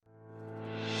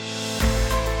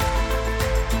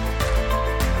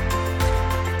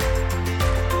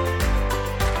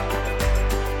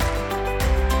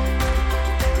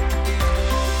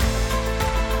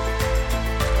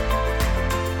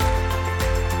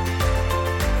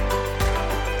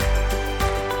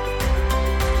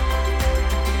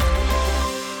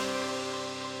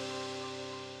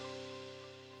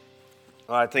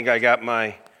Well, I think I got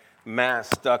my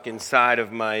mask stuck inside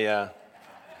of my,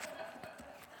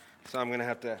 so I'm going to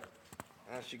have to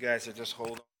ask you guys to just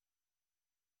hold on.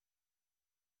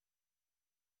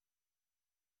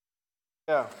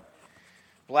 Yeah.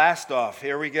 Blast off.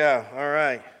 Here we go. All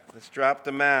right. Let's drop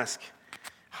the mask.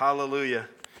 Hallelujah.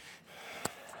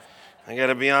 I got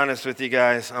to be honest with you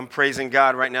guys. I'm praising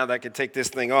God right now that I could take this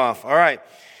thing off. All right.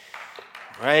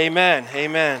 Amen.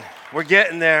 Amen. We're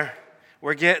getting there.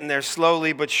 We're getting there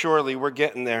slowly but surely. We're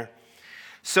getting there.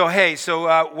 So,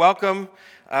 welcome.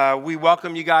 We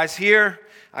welcome you guys here.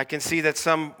 I can see that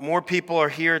some more people are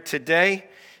here today,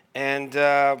 and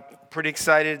pretty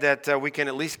excited that we can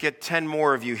at least get 10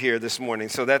 more of you here this morning.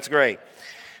 So that's great.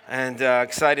 And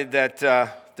excited that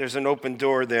there's an open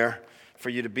door there for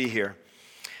you to be here.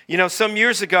 You know, some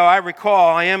years ago, I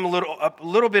recall, I am a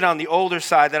little bit on the older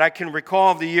side, that I can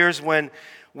recall the years when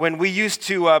we used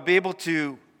to be able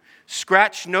to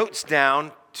scratch notes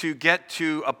down to get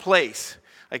to a place.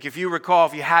 Like if you recall,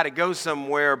 if you had to go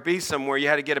somewhere or be somewhere, you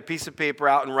had to get a piece of paper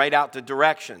out and write out the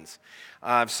directions.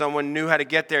 If someone knew how to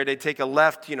get there, they'd take a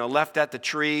left at the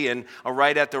tree and a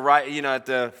right at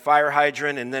the fire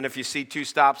hydrant. And then if you see two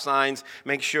stop signs,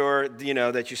 make sure,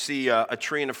 that you see a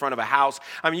tree in the front of a house.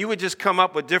 I mean, you would just come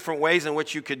up with different ways in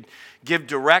which you could give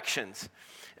directions.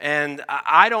 And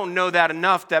I don't know that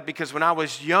enough because when I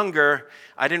was younger,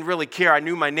 I didn't really care. I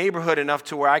knew my neighborhood enough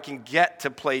to where I can get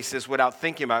to places without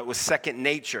thinking about it. It was second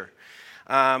nature.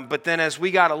 But then as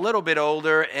we got a little bit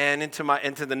older and into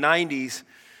the 90s,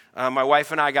 my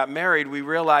wife and I got married, we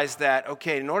realized that,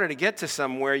 okay, in order to get to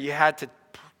somewhere, you had to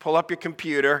pull up your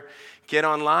computer, get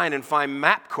online, and find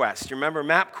MapQuest. You remember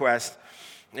MapQuest?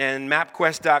 And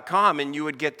MapQuest.com, and you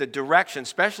would get the direction,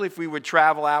 especially if we would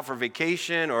travel out for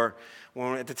vacation or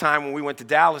at the time when we went to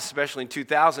Dallas, especially in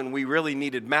 2000, we really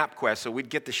needed MapQuest. So we'd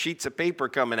get the sheets of paper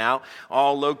coming out,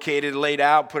 all located, laid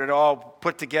out, put it all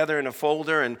put together in a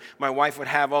folder, and my wife would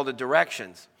have all the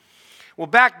directions. Well,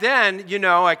 back then,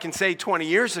 I can say 20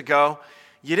 years ago,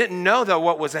 you didn't know, though,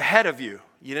 what was ahead of you.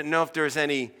 You didn't know if there was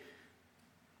any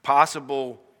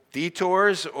possible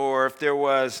detours or if there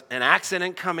was an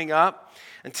accident coming up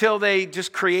until they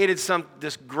just created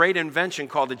this great invention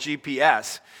called the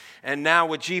GPS. And now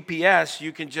with GPS,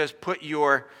 you can just put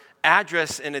your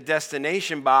address in a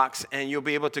destination box and you'll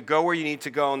be able to go where you need to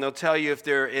go. And they'll tell you if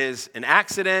there is an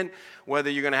accident,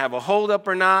 whether you're going to have a holdup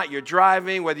or not, you're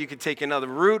driving, whether you can take another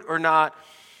route or not.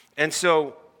 And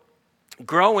so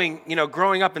growing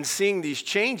up and seeing these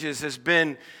changes has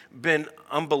been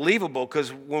unbelievable,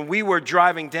 because when we were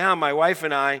driving down, my wife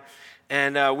and I,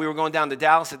 and we were going down to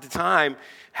Dallas at the time,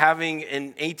 having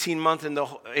an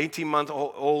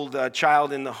 18-month-old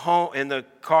child in the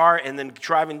car, and then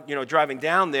driving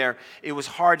down there, it was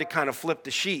hard to kind of flip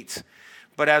the sheets.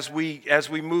 But as we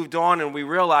moved on, and we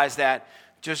realized that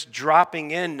just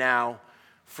dropping in now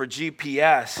for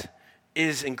GPS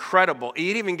is incredible.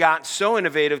 It even got so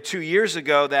innovative 2 years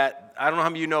ago that I don't know how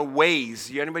many of you know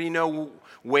Waze. Anybody know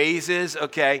Waze is?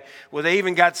 Okay. Well, they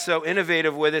even got so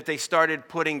innovative with it, they started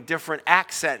putting different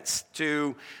accents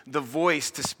to the voice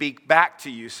to speak back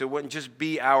to you. So it wouldn't just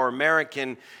be our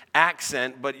American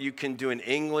accent, but you can do an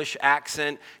English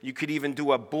accent. You could even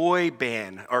do a boy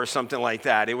band or something like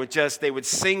that. They would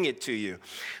sing it to you.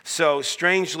 So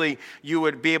strangely, you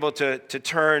would be able to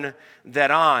turn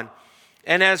that on.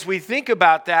 And as we think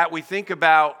about that, we think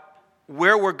about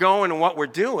where we're going and what we're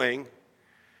doing.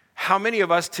 How many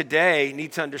of us today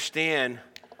need to understand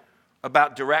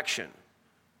about direction?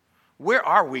 Where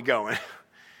are we going?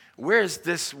 Where's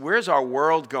our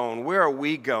world going? Where are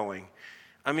we going?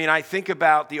 I mean, I think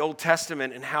about the Old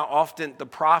Testament and how often the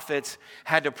prophets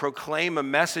had to proclaim a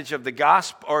message of the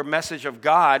gospel or message of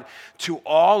God to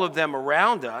all of them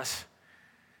around us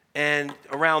and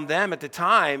around them at the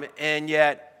time, and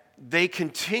yet they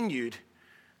continued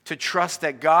to trust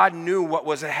that God knew what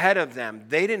was ahead of them.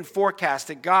 They didn't forecast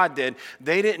it, God did.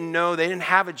 They didn't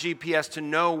have a GPS to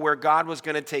know where God was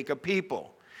going to take a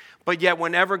people. But yet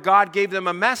whenever God gave them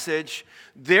a message,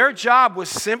 their job was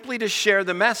simply to share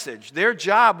the message. Their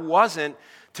job wasn't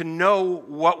to know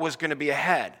what was going to be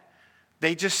ahead.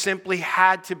 They just simply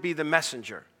had to be the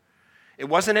messenger. It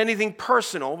wasn't anything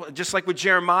personal, just like with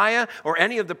Jeremiah or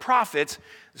any of the prophets.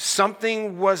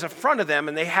 Something was in front of them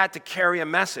and they had to carry a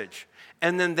message.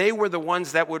 And then they were the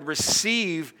ones that would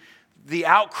receive the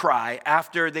outcry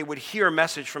after they would hear a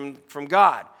message from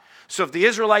God. So if the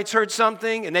Israelites heard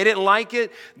something and they didn't like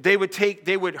it, they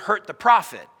would hurt the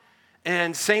prophet.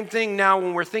 And same thing now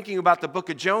when we're thinking about the book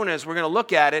of Jonah, as we're going to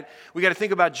look at it, we got to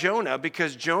think about Jonah,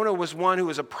 because Jonah was one who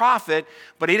was a prophet,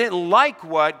 but he didn't like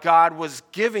what God was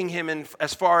giving him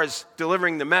as far as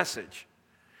delivering the message.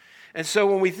 And so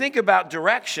when we think about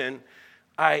direction,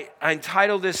 I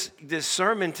entitled this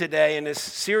sermon today in this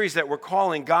series that we're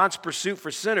calling God's Pursuit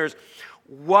for Sinners,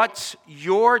 What's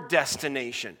Your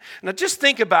Destination? Now just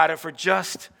think about it for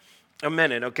just a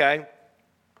minute, okay?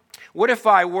 What if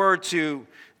I were to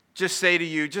just say to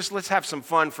you, just let's have some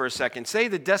fun for a second. Say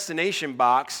the destination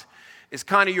box is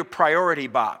kind of your priority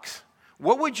box.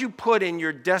 What would you put in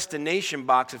your destination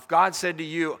box if God said to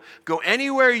you, go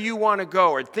anywhere you want to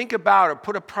go, or think about, or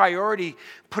put a priority,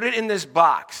 put it in this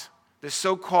box, this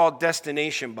so-called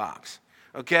destination box,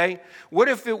 okay? What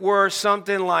if it were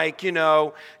something like, you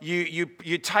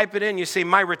type it in, you say,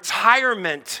 my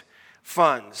retirement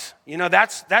funds.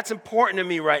 That's important to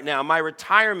me right now, my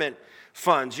retirement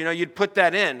funds. You'd put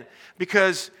that in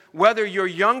because whether you're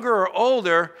younger or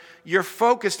older, you're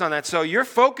focused on that. So you're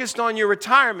focused on your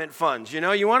retirement funds.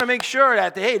 You want to make sure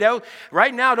that, hey,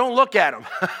 right now, don't look at them.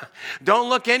 Don't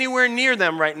look anywhere near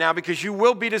them right now because you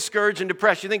will be discouraged and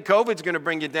depressed. You think COVID's going to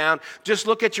bring you down. Just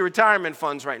look at your retirement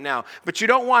funds right now. But you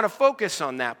don't want to focus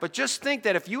on that. But just think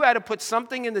that if you had to put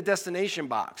something in the destination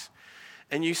box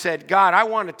and you said, God, I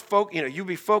want to focus, you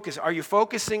be focused. Are you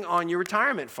focusing on your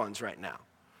retirement funds right now?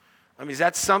 I mean, is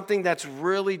that something that's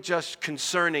really just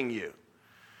concerning you?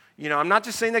 I'm not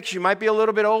just saying that because you might be a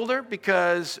little bit older,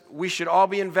 because we should all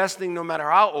be investing no matter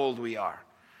how old we are.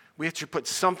 We have to put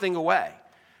something away.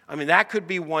 I mean, that could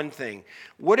be one thing.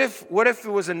 What if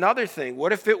it was another thing?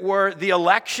 What if it were the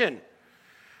election?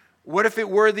 What if it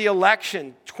were the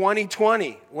election,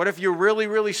 2020? What if you're really,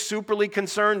 really superly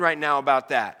concerned right now about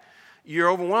that? You're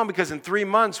overwhelmed because in 3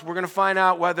 months, we're going to find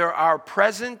out whether our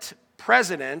present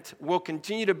president will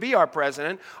continue to be our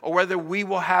president or whether we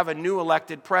will have a new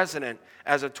elected president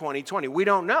as of 2020. We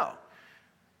don't know.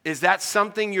 Is that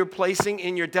something you're placing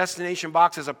in your destination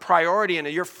box as a priority and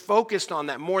you're focused on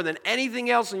that more than anything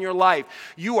else in your life?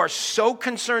 You are so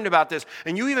concerned about this,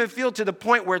 and you even feel to the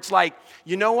point where it's like,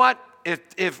 you know what?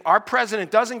 If our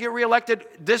president doesn't get reelected,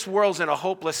 this world's in a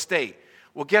hopeless state.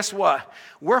 Well, guess what?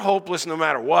 We're hopeless no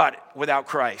matter what without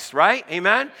Christ, right?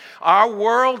 Amen? Our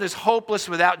world is hopeless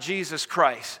without Jesus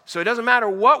Christ. So it doesn't matter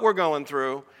what we're going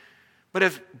through, but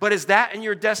is that in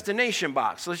your destination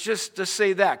box? Let's just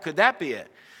say that. Could that be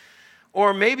it?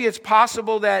 Or maybe it's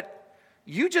possible that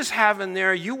you just have in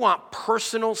there, you want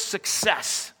personal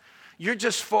success. You're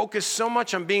just focused so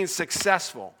much on being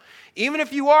successful. Even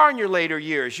if you are in your later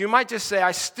years, you might just say,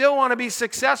 I still want to be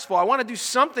successful. I want to do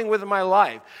something with my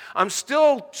life. I'm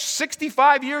still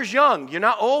 65 years young. You're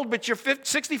not old, but you're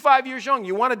 65 years young.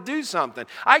 You want to do something.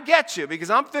 I get you because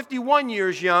I'm 51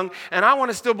 years young, and I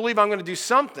want to still believe I'm going to do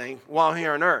something while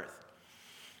here on earth.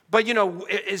 But,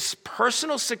 is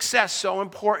personal success so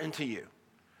important to you?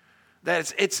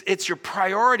 That it's your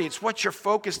priority. It's what you're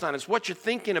focused on. It's what you're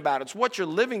thinking about. It's what you're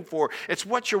living for. It's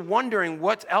what you're wondering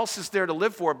what else is there to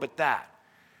live for but that.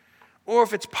 Or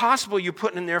if it's possible, you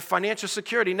put in there financial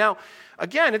security. Now,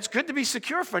 again, it's good to be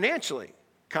secure financially,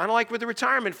 kind of like with the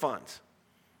retirement funds.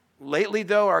 Lately,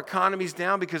 though, our economy's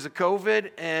down because of COVID,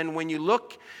 and when you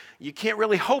look, you can't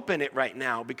really hope in it right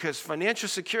now because financial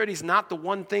security is not the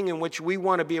one thing in which we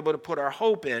want to be able to put our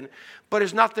hope in, but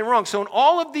there's nothing wrong. So in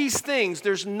all of these things,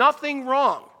 there's nothing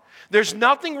wrong. There's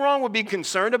nothing wrong with being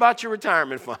concerned about your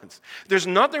retirement funds. There's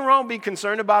nothing wrong with being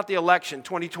concerned about the election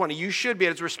 2020. You should be.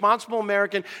 As a responsible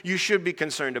American, you should be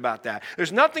concerned about that.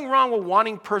 There's nothing wrong with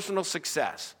wanting personal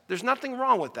success. There's nothing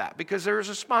wrong with that because there is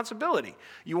responsibility.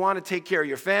 You want to take care of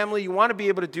your family. You want to be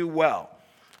able to do well.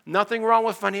 Nothing wrong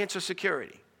with financial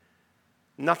security.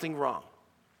 Nothing wrong.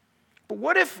 But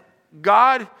what if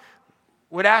God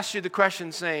would ask you the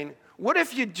question saying, what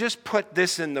if you just put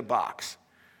this in the box?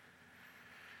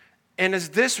 And is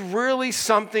this really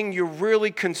something you're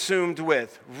really consumed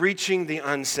with, reaching the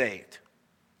unsaved?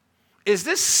 Is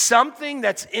this something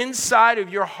that's inside of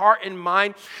your heart and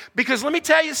mind? Because let me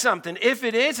tell you something. If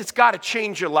it is, it's got to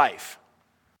change your life.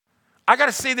 I got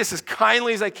to say this as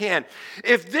kindly as I can.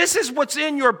 If this is what's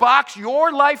in your box,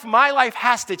 your life, my life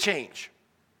has to change.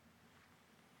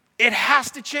 It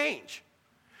has to change.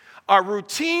 Our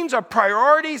routines, our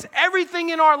priorities, everything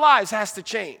in our lives has to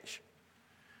change.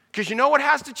 Because you know what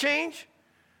has to change?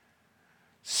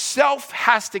 Self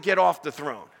has to get off the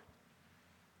throne.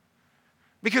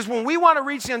 Because when we want to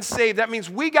reach the unsaved, that means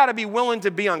we got to be willing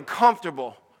to be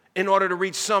uncomfortable in order to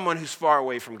reach someone who's far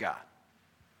away from God.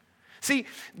 See,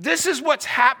 this is what's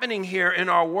happening here in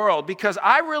our world because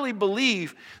I really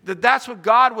believe that that's what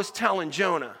God was telling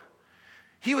Jonah.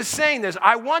 He was saying this,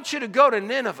 I want you to go to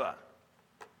Nineveh.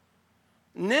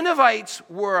 Ninevites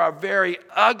were a very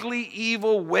ugly,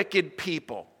 evil, wicked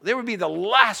people. They would be the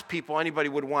last people anybody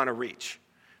would want to reach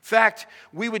In fact,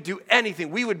 we would do anything.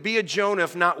 We would be a Jonah,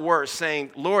 if not worse, saying,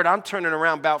 Lord, I'm turning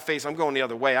around about face. I'm going the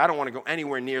other way. I don't want to go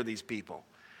anywhere near these people.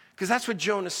 Because that's what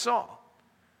Jonah saw.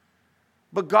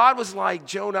 But God was like,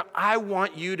 Jonah, I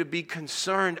want you to be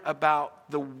concerned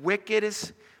about the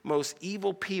wickedest, most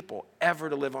evil people ever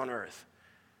to live on earth.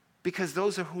 Because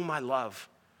those are whom I love.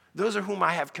 Those are whom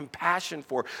I have compassion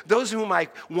for. Those are whom I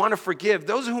want to forgive.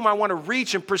 Those are whom I want to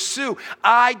reach and pursue.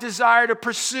 I desire to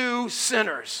pursue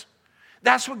sinners.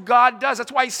 That's what God does.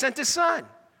 That's why he sent his son.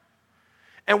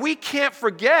 And we can't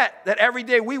forget that every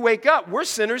day we wake up, we're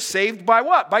sinners saved by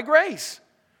what? By grace.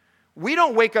 We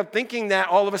don't wake up thinking that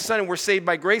all of a sudden we're saved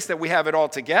by grace, that we have it all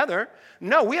together.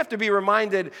 No, we have to be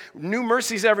reminded, new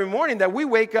mercies every morning, that we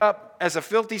wake up as a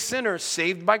filthy sinner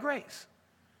saved by grace.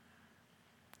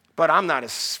 But I'm not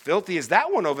as filthy as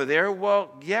that one over there.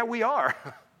 Well, yeah, we are.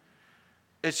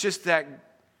 It's just that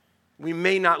we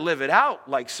may not live it out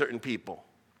like certain people.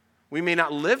 We may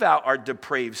not live out our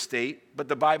depraved state, but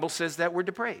the Bible says that we're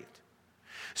depraved.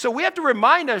 So we have to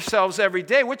remind ourselves every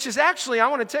day, which is actually, I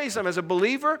want to tell you something, as a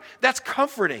believer, that's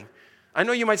comforting. I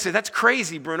know you might say, that's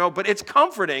crazy, Bruno, but it's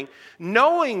comforting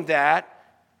knowing that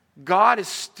God is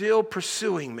still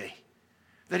pursuing me,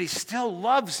 that he still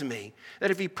loves me, that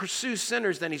if he pursues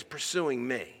sinners, then he's pursuing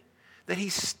me, that he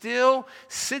still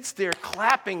sits there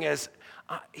clapping as,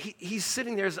 he's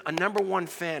sitting there as a number one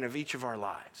fan of each of our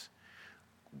lives,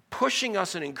 pushing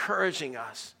us and encouraging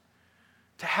us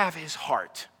to have his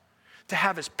heart, to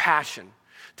have his passion,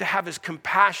 to have his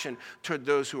compassion toward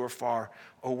those who are far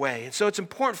away. And so it's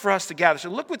important for us to gather. So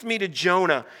look with me to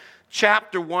Jonah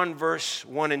chapter 1, verse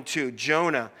 1 and 2.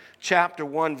 Jonah chapter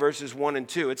 1, verses 1 and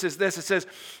 2. It says this, it says,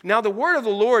 now the word of the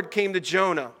Lord came to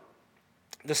Jonah,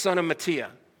 the son of Amittai,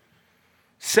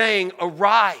 saying,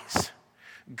 arise,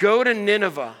 go to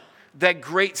Nineveh, that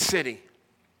great city,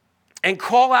 and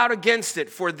call out against it,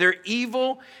 for their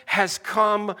evil has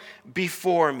come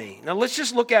before me. Now let's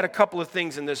just look at a couple of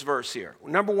things in this verse here.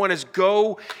 Number one is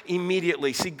go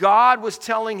immediately. See, God was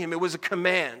telling him, it was a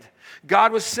command.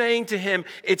 God was saying to him,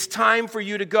 it's time for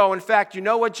you to go. In fact, you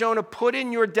know what, Jonah? Put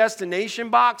in your destination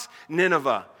box,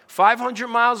 Nineveh, 500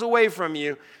 miles away from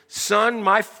you. Son,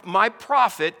 my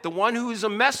prophet, the one who's a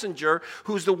messenger,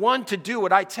 who's the one to do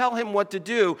what I tell him what to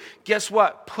do, guess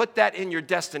what? Put that in your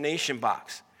destination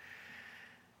box.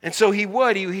 And so he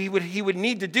would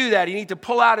need to do that. He'd need to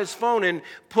pull out his phone and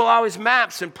pull out his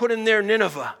maps and put in there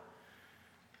Nineveh.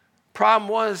 Problem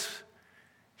was,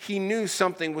 he knew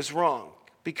something was wrong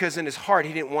because in his heart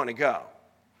he didn't want to go.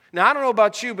 Now, I don't know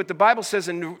about you, but the Bible says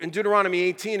in Deuteronomy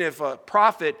 18, if a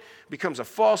prophet becomes a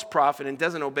false prophet and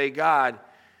doesn't obey God,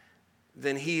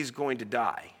 then he's going to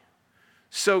die.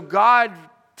 So God,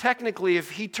 technically,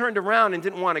 if he turned around and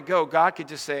didn't want to go, God could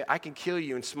just say, I can kill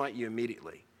you and smite you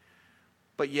immediately.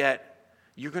 But yet,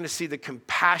 you're going to see the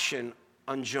compassion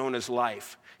on Jonah's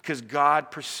life because God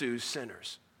pursues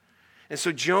sinners. And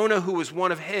so Jonah, who was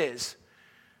one of his,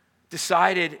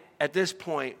 decided at this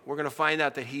point, we're going to find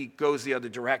out that he goes the other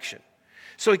direction.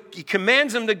 So he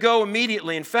commands him to go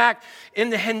immediately. In fact, in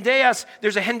the hendeas,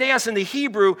 there's a hendeas in the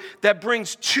Hebrew that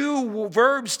brings two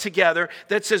verbs together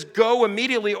that says go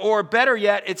immediately, or better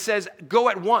yet, it says go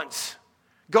at once.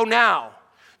 Go now.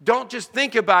 Don't just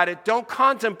think about it. Don't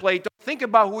contemplate. Don't think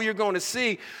about who you're going to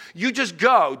see. You just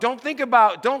go. Don't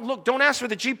ask for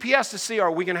the GPS to see,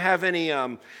 are we going to have any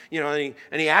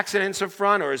accidents up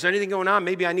front, or is there anything going on?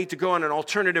 Maybe I need to go on an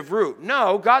alternative route.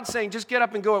 No, God's saying just get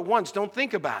up and go at once. Don't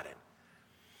think about it.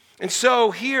 And so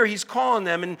here he's calling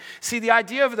them. And see, the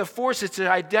idea of the force is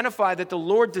to identify that the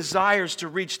Lord desires to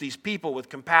reach these people with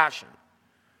compassion.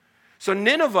 So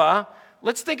Nineveh,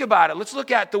 let's think about it. Let's look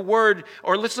at the word,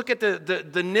 or let's look at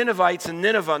the Ninevites in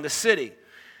Nineveh, in the city.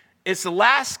 It's the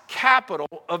last capital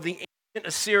of the ancient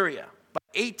Assyria,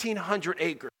 about 1,800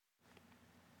 acres.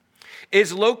 It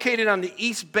is located on the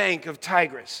east bank of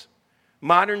Tigris,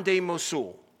 modern-day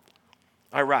Mosul,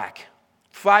 Iraq,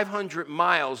 500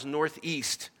 miles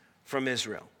northeast from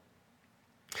Israel.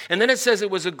 And then it says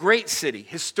it was a great city.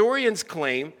 Historians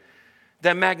claim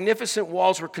that magnificent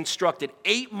walls were constructed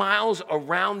 8 miles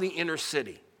around the inner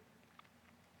city.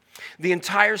 The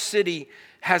entire city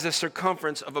has a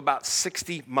circumference of about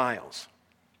 60 miles.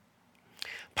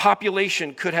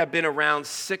 Population could have been around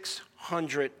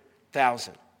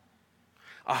 600,000.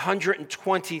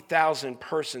 120,000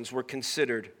 persons were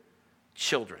considered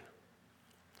children.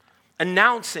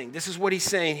 Announcing, this is what he's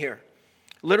saying here,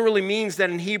 literally means that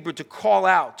in Hebrew to call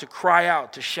out, to cry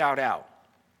out, to shout out.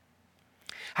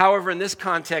 However, in this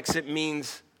context, it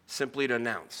means simply to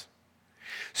announce.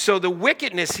 So the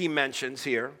wickedness he mentions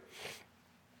here,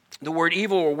 the word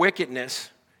evil or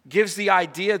wickedness, gives the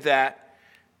idea that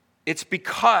it's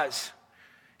because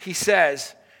he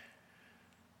says,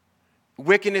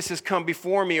 wickedness has come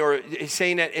before me, or he's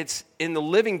saying that it's in the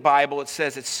Living Bible, it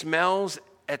says it smells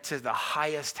to the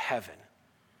highest heaven.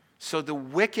 So the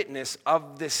wickedness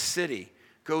of this city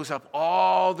goes up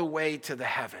all the way to the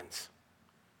heavens.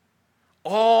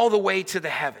 All the way to the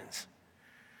heavens.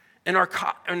 And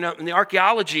the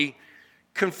archaeology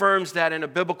confirms that in a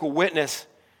biblical witness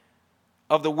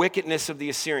of the wickedness of the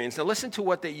Assyrians. Now listen to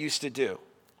what they used to do.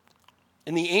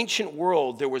 In the ancient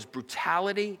world, there was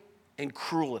brutality and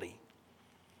cruelty.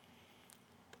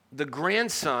 The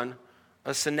grandson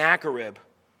of Sennacherib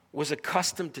was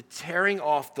accustomed to tearing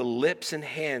off the lips and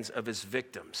hands of his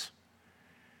victims.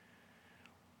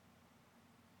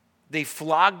 They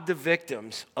flogged the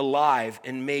victims alive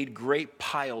and made great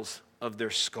piles of their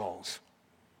skulls.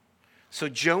 So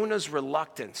Jonah's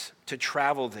reluctance to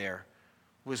travel there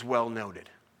was well noted.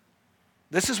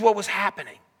 This is what was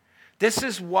happening. This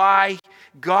is why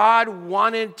God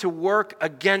wanted to work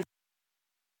against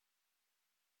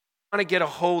them, want to get a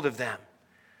hold of them.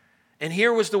 And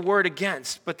here was the word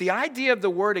against. But the idea of the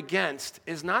word against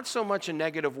is not so much a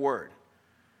negative word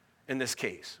in this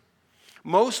case.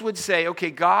 Most would say,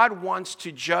 okay, God wants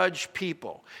to judge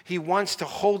people. He wants to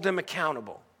hold them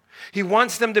accountable. He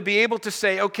wants them to be able to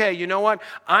say, okay, you know what?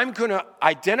 I'm going to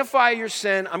identify your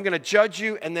sin. I'm going to judge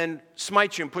you and then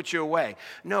smite you and put you away.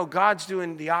 No, God's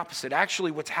doing the opposite.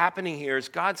 Actually, what's happening here is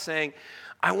God saying,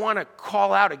 I want to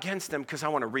call out against them because I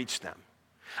want to reach them.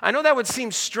 I know that would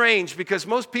seem strange because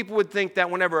most people would think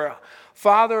that whenever a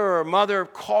father or a mother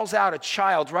calls out a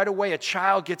child, right away a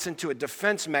child gets into a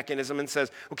defense mechanism and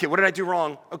says, okay, what did I do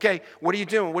wrong? Okay, what are you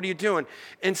doing? What are you doing?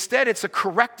 Instead, it's a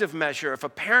corrective measure. If a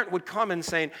parent would come and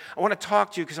say, I want to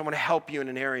talk to you because I want to help you in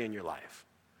an area in your life.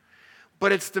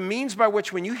 But it's the means by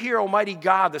which when you hear Almighty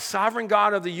God, the sovereign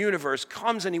God of the universe,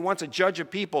 comes and he wants to judge a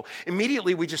people,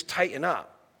 immediately we just tighten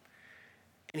up.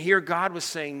 And here God was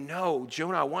saying, no,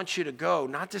 Jonah, I want you to go,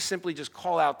 not to simply just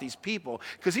call out these people,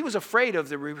 because he was afraid of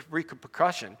the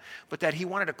repercussion, but that he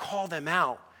wanted to call them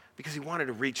out because he wanted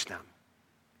to reach them.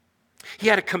 He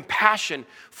had a compassion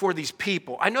for these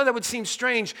people. I know that would seem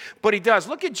strange, but he does.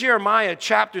 Look at Jeremiah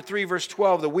chapter 3, verse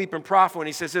 12, the weeping prophet, when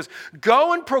he says this,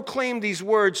 go and proclaim these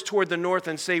words toward the north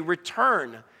and say,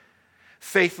 return,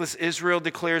 faithless Israel,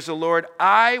 declares the Lord.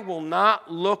 I will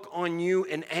not look on you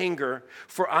in anger,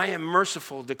 for I am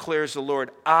merciful, declares the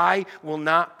Lord. I will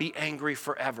not be angry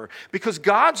forever. Because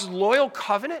God's loyal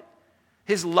covenant,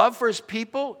 his love for his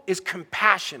people, is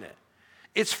compassionate.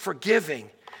 It's forgiving.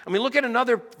 I mean, look at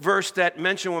another verse that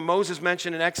mentioned when Moses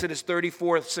mentioned in Exodus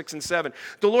 34, 6 and 7.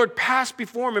 The Lord passed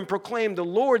before him and proclaimed, the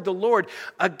Lord,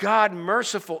 a God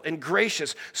merciful and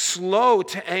gracious, slow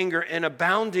to anger and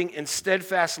abounding in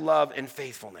steadfast love and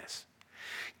faithfulness.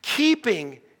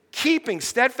 Keeping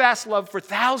steadfast love for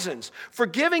thousands,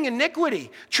 forgiving iniquity,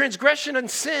 transgression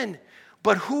and sin,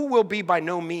 but who will be by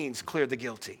no means clear the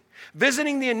guilty.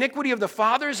 Visiting the iniquity of the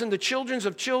fathers and the children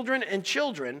of children and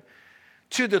children,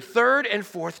 to the third and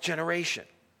fourth generation.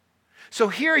 So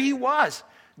here he was,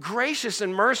 gracious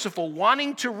and merciful,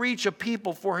 wanting to reach a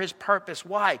people for his purpose.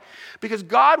 Why? Because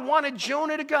God wanted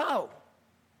Jonah to go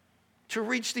to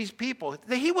reach these people.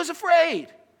 He was afraid.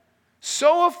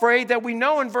 So afraid that we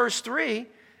know in verse 3,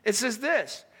 it says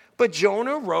this, but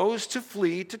Jonah rose to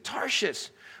flee to Tarshish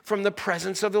from the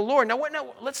presence of the Lord. Now,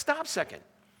 let's stop a second.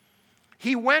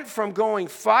 He went from going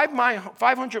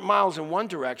 500 miles in one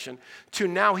direction to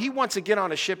now he wants to get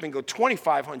on a ship and go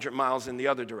 2,500 miles in the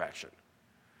other direction.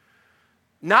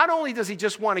 Not only does he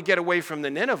just want to get away from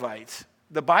the Ninevites,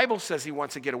 the Bible says he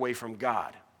wants to get away from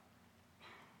God.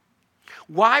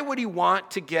 Why would he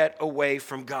want to get away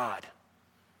from God?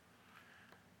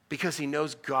 Because he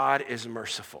knows God is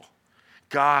merciful.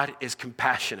 God is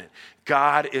compassionate.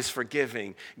 God is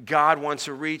forgiving. God wants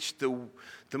to reach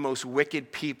the most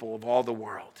wicked people of all the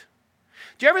world.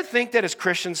 Do you ever think that as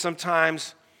Christians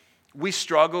sometimes we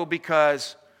struggle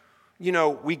because,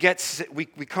 we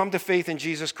come to faith in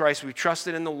Jesus Christ, we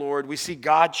trusted in the Lord, we see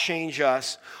God change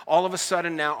us. All of a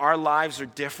sudden now our lives are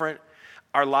different.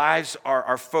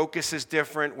 Our focus is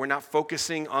different. We're not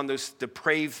focusing on those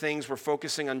depraved things. We're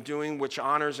focusing on doing which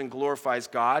honors and glorifies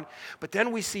God. But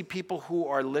then we see people who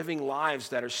are living lives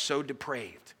that are so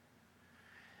depraved.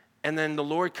 And then the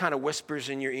Lord kind of whispers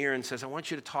in your ear and says, I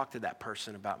want you to talk to that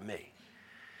person about me.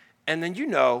 And then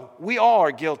we all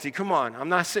are guilty. Come on, I'm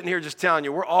not sitting here just telling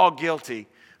you, we're all guilty.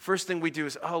 First thing we do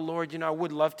is, oh, Lord, I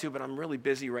would love to, but I'm really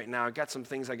busy right now. I got some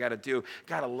things I got to do.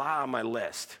 Got a lot on my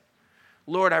list.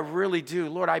 Lord, I really do.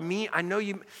 Lord, I know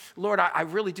you. Lord, I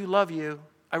really do love you.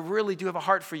 I really do have a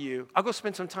heart for you. I'll go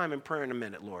spend some time in prayer in a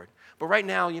minute, Lord. But right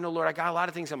now, Lord, I got a lot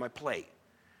of things on my plate.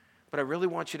 but I really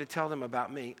want you to tell them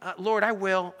about me. Lord, I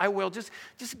will.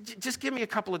 Just give me a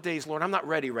couple of days, Lord. I'm not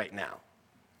ready right now.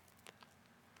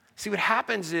 See, what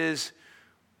happens is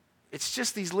it's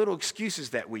just these little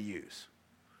excuses that we use.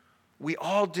 We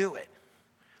all do it.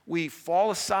 We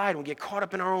fall aside and we get caught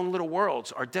up in our own little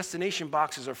worlds. Our destination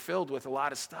boxes are filled with a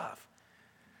lot of stuff.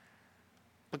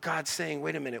 But God's saying,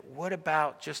 wait a minute, what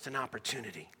about just an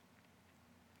opportunity?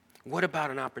 What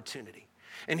about an opportunity?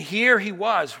 And here he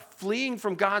was, fleeing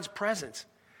from God's presence,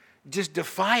 just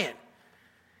defiant.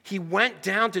 He went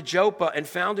down to Joppa and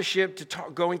found a ship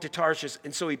going to Tarshish.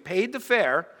 And so he paid the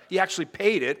fare. He actually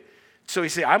paid it. So he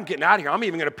said, I'm getting out of here. I'm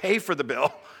even going to pay for the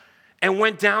bill. And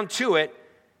went down to it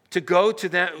to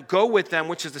go with them,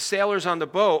 which is the sailors on the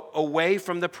boat, away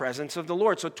from the presence of the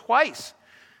Lord. So twice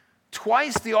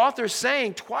the author is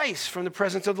saying, twice from the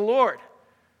presence of the Lord,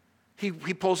 he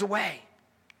pulls away.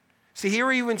 See,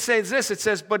 here he even says this. It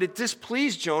says, but it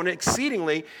displeased Jonah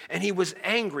exceedingly, and he was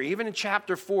angry. Even in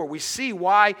chapter 4, we see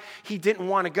why he didn't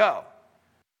want to go.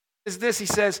 Is this, he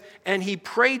says, and he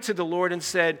prayed to the Lord and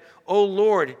said, O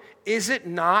Lord, is it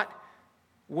not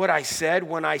what I said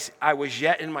when I was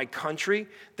yet in my country?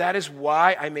 That is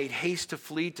why I made haste to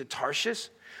flee to Tarshish.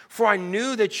 For I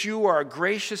knew that you are a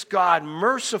gracious God,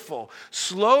 merciful,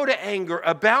 slow to anger,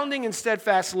 abounding in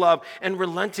steadfast love, and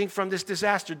relenting from this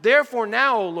disaster. Therefore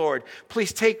now, O Lord,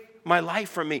 please take my life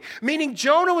from me. Meaning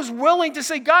Jonah was willing to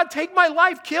say, God, take my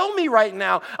life, kill me right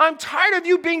now. I'm tired of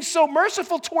you being so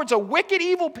merciful towards a wicked,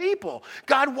 evil people.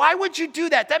 God, why would you do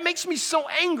that? That makes me so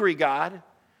angry, God.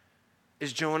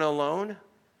 Is Jonah alone?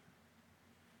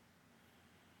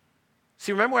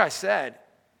 See, remember what I said.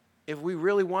 If we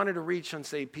really wanted to reach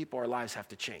unsaved people, our lives have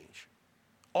to change.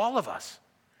 All of us.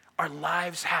 Our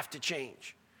lives have to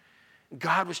change.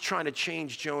 God was trying to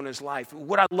change Jonah's life.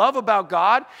 What I love about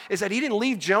God is that he didn't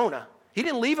leave Jonah. He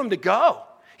didn't leave him to go.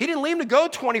 He didn't leave him to go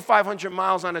 2,500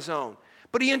 miles on his own.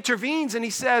 But he intervenes and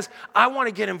he says, I want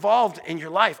to get involved in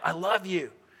your life. I love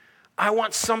you. I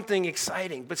want something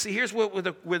exciting. But see, here's where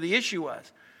the issue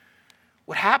was.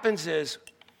 What happens is,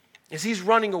 as he's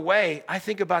running away, I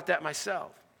think about that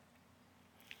myself.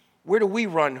 Where do we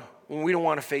run when we don't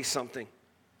want to face something?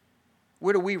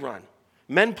 Where do we run?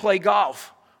 Men play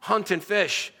golf, hunt and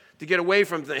fish to get away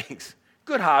from things.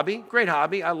 Good hobby, great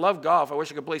hobby. I love golf. I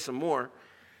wish I could play some more.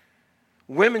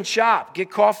 Women shop,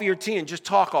 get coffee or tea and just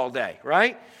talk all day,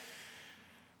 right?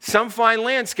 Some find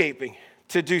landscaping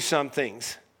to do some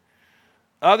things.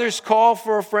 Others call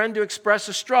for a friend to express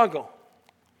a struggle.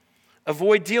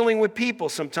 Avoid dealing with people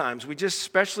sometimes. We just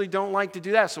especially don't like to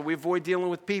do that, so we avoid dealing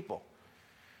with people.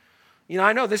 You know,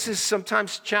 I know this is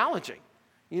sometimes challenging.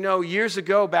 You know, years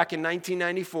ago, back in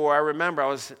 1994, I remember I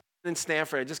was in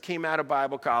Stanford. I just came out of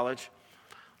Bible college.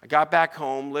 I got back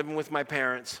home, living with my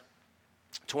parents.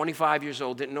 25 years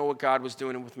old, didn't know what God was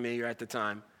doing with me at the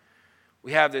time.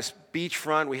 We have this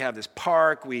beachfront, we have this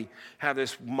park, we have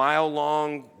this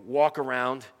mile-long walk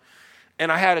around.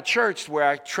 And I had a church where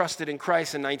I trusted in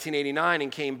Christ in 1989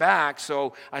 and came back.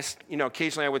 So,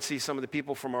 occasionally I would see some of the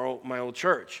people from my old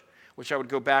church, which I would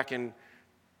go back and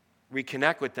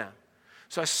reconnect with them.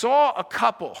 So I saw a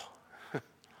couple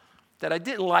that I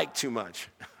didn't like too much.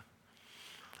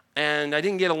 And I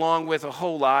didn't get along with a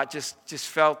whole lot, just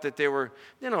felt that they don't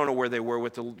know where they were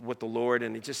with the Lord,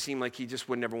 and it just seemed like he just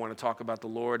would never want to talk about the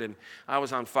Lord. And I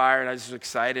was on fire, and I was just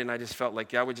excited, and I just felt like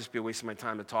that would just be a waste of my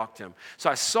time to talk to him. So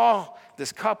I saw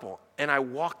this couple, and I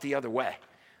walked the other way.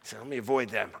 I said, let me avoid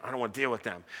them. I don't want to deal with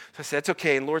them. So I said, it's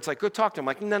okay. And the Lord's like, go talk to them.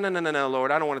 I'm like, no,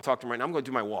 Lord, I don't want to talk to them right now. I'm going to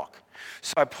do my walk.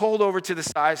 So I pulled over to the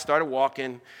side, started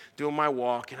walking, doing my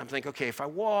walk. And I'm thinking, okay, if I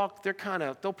walk,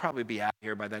 they'll probably be out of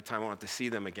here by that time. I won't have to see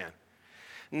them again.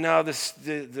 No, the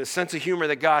sense of humor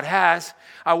that God has.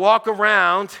 I walk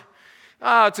around.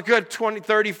 It's a good 20,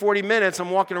 30, 40 minutes. I'm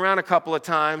walking around a couple of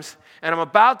times. And I'm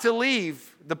about to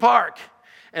leave the park.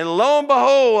 And lo and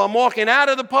behold, I'm walking out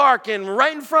of the park, and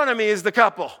right in front of me is the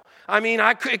couple. I mean,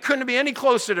 it couldn't be any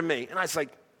closer to me. And I was like,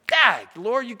 Dad,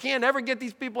 Lord, you can't ever get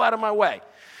these people out of my way.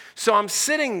 So I'm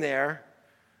sitting there,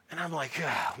 and I'm like,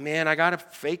 oh, man, I got to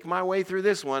fake my way through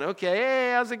this one. Okay,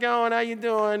 hey, how's it going? How you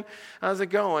doing? How's it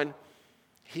going?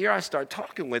 Here I start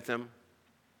talking with him.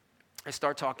 I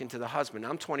start talking to the husband.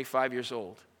 I'm 25 years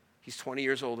old. He's 20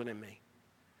 years older than me.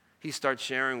 He starts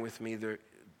sharing with me. The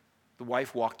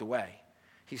wife walked away.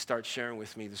 He starts sharing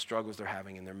with me the struggles they're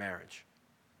having in their marriage.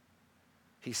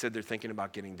 He said they're thinking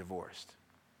about getting divorced.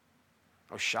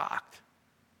 I was shocked.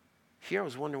 Here I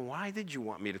was wondering, why did you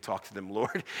want me to talk to them,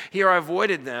 Lord? Here I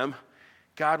avoided them.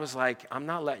 God was like, I'm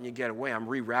not letting you get away. I'm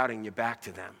rerouting you back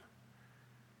to them.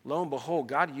 Lo and behold,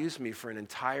 God used me for an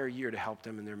entire year to help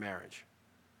them in their marriage.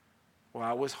 Well,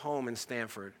 I was home in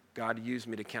Stanford. God used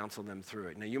me to counsel them through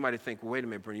it. Now, you might think, well, wait a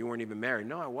minute, Brent, you weren't even married.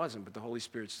 No, I wasn't, but the Holy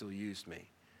Spirit still used me.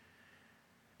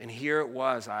 And here it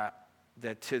was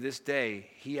that to this day,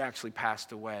 he actually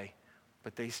passed away,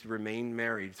 but they remained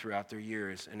married throughout their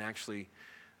years. And actually,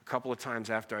 a couple of times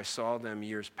after I saw them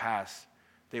years pass,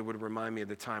 they would remind me of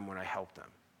the time when I helped them,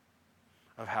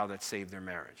 of how that saved their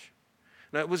marriage.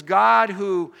 Now, it was God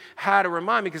who had to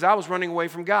remind me because I was running away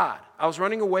from God. I was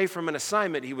running away from an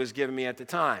assignment he was giving me at the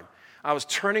time. I was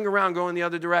turning around, going the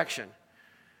other direction.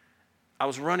 I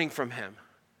was running from him.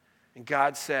 And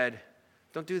God said,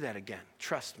 don't do that again.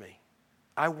 Trust me.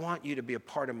 I want you to be a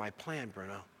part of my plan,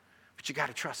 Bruno, but you got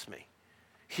to trust me.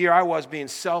 Here I was being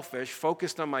selfish,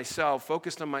 focused on myself,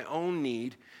 focused on my own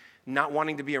need, not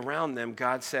wanting to be around them.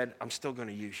 God said, I'm still going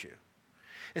to use you.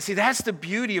 And see, that's the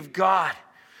beauty of God.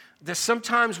 That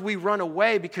sometimes we run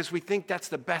away because we think that's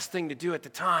the best thing to do at the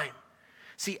time.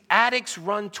 See, addicts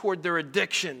run toward their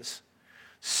addictions.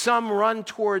 Some run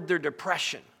toward their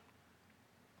depression.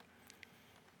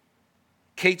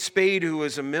 Kate Spade, who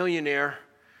was a millionaire,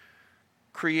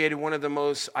 created one of the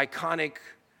most iconic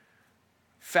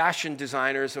fashion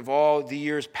designers of all the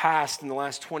years past in the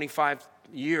last 25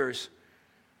 years,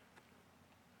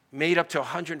 made up to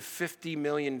 $150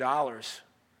 million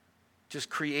just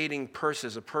creating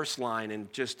purses, a purse line,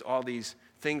 and just all these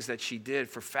things that she did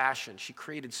for fashion. She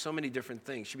created so many different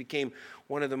things. She became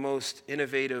one of the most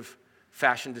innovative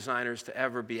fashion designers to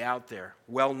ever be out there,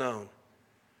 well known.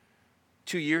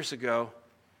 2 years ago,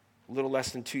 a little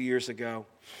less than 2 years ago,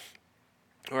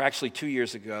 or actually 2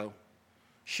 years ago,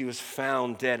 she was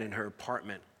found dead in her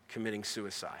apartment committing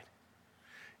suicide.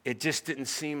 It just didn't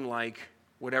seem like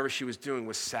whatever she was doing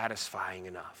was satisfying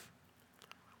enough.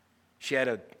 She had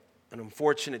an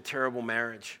unfortunate, terrible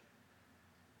marriage.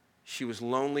 She was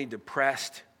lonely,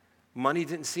 depressed. Money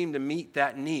didn't seem to meet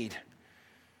that need.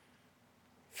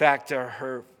 In fact,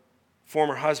 her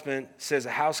former husband says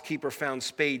a housekeeper found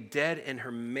Spade dead in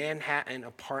her Manhattan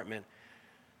apartment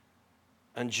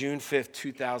on June 5th,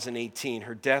 2018.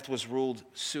 Her death was ruled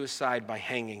suicide by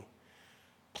hanging.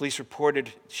 Police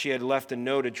reported she had left a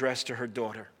note addressed to her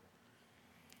daughter.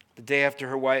 The day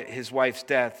after his wife's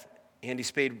death, Andy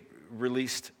Spade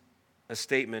released a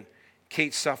statement.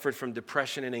 Kate suffered from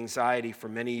depression and anxiety for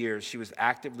many years. She was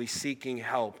actively seeking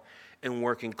help and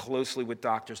working closely with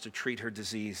doctors to treat her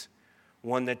disease,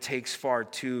 one that takes far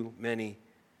too many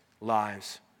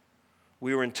lives.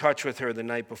 We were in touch with her the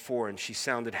night before, and she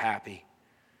sounded happy,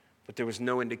 but there was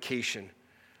no indication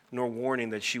nor warning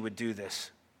that she would do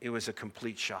this. It was a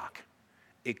complete shock.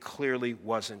 It clearly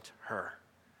wasn't her.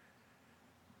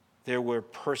 There were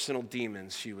personal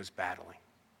demons she was battling.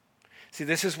 See,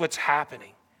 this is what's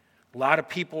happening. A lot of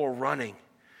people are running.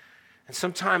 And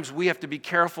sometimes we have to be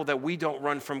careful that we don't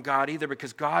run from God either,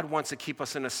 because God wants to keep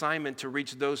us in assignment to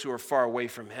reach those who are far away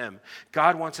from him.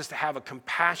 God wants us to have a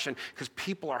compassion because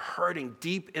people are hurting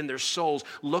deep in their souls,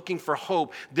 looking for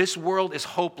hope. This world is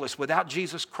hopeless. Without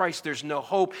Jesus Christ, there's no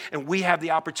hope. And we have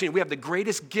the opportunity. We have the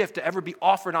greatest gift to ever be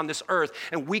offered on this earth,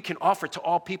 and we can offer it to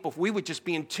all people if we would just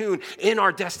be in tune in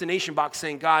our destination box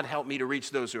saying, God, help me to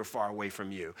reach those who are far away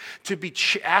from you. To be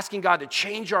asking God to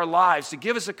change our lives, to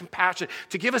give us a compassion,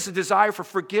 to give us a desire for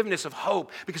forgiveness, of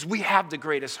hope, because we have the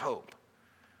greatest hope.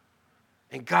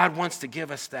 And God wants to give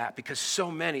us that because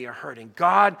so many are hurting.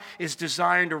 God is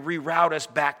designed to reroute us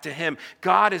back to him.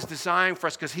 God is designed for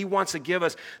us because he wants to give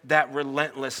us that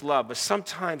relentless love. But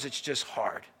sometimes it's just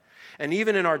hard. And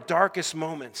even in our darkest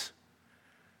moments,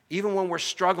 even when we're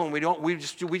struggling, we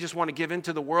just want to give in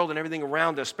to the world and everything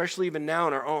around us, especially even now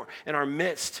in our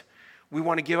midst. We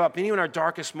want to give up. And even in our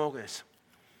darkest moments,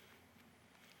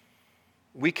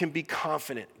 we can be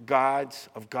confident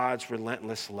of God's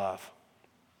relentless love.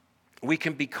 We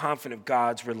can be confident of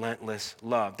God's relentless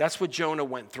love. That's what Jonah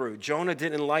went through. Jonah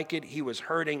didn't like it. He was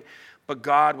hurting, but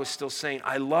God was still saying,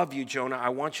 I love you, Jonah. I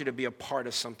want you to be a part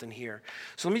of something here.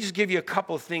 So let me just give you a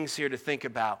couple of things here to think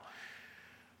about.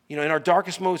 In our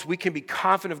darkest moments, we can be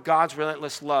confident of God's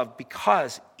relentless love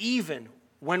because even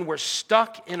when we're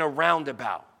stuck in a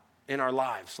roundabout in our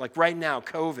lives, like right now,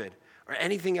 COVID, or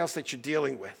anything else that you're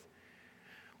dealing with,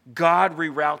 God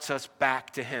reroutes us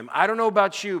back to him. I don't know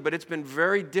about you, but it's been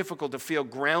very difficult to feel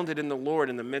grounded in the Lord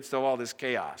in the midst of all this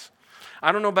chaos.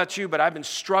 I don't know about you, but I've been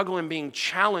struggling, being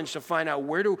challenged to find out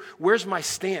where's my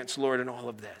stance, Lord, in all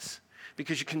of this?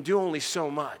 Because you can do only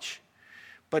so much.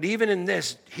 But even in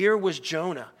this, here was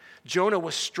Jonah. Jonah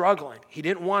was struggling. He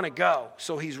didn't want to go,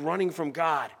 so he's running from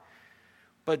God.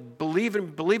 But believe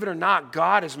it or not,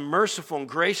 God is merciful and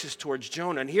gracious towards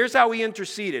Jonah. And here's how he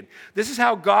interceded. This is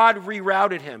how God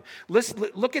rerouted him.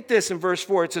 Look at this in verse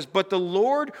 4. It says, "But the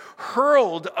Lord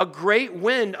hurled a great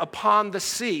wind upon the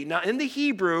sea." Now, in the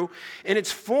Hebrew, in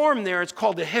its form there, it's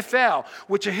called a hiphel,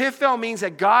 which a hiphel means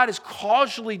that God is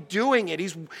causally doing it.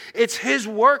 It's his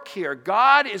work here.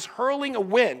 God is hurling a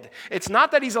wind. It's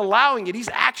not that he's allowing it. He's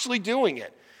actually doing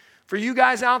it. For you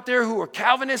guys out there who are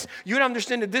Calvinists, you'd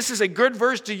understand that this is a good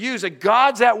verse to use, that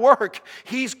God's at work.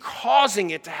 He's causing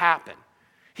it to happen.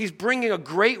 He's bringing a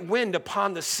great wind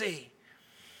upon the sea.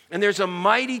 And there's a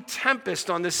mighty tempest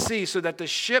on the sea so that the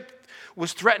ship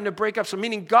was threatened to break up. So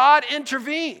meaning God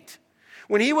intervened.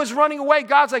 When he was running away,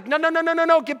 God's like,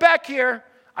 no, get back here.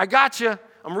 I got you.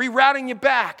 I'm rerouting you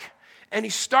back. And he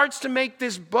starts to make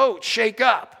this boat shake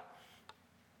up.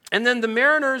 And then the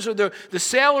mariners or the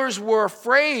sailors were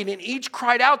afraid, and each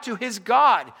cried out to his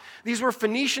God. These were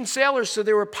Phoenician sailors, so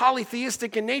they were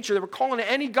polytheistic in nature. They were calling to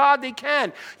any God they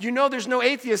can. You know there's no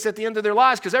atheists at the end of their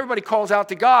lives because everybody calls out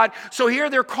to God. So here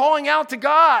they're calling out to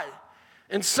God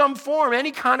in some form,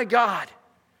 any kind of God.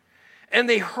 And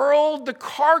they hurled the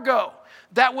cargo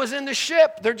that was in the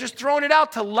ship. They're just throwing it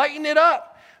out to lighten it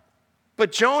up.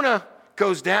 But Jonah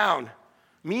goes down.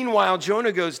 Meanwhile,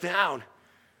 Jonah goes down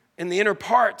in the inner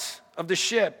parts of the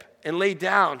ship and lay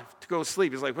down to go to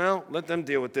sleep. He's like, well, let them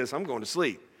deal with this. I'm going to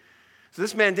sleep. So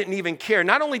this man didn't even care.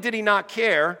 Not only did he not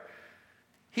care,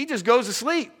 he just goes to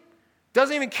sleep.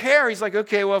 Doesn't even care. He's like,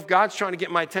 okay, well, if God's trying to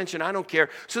get my attention, I don't care.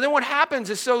 So then what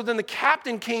happens is, then the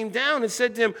captain came down and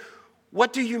said to him,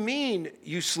 what do you mean,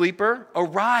 you sleeper?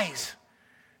 Arise.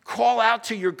 Call out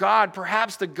to your God.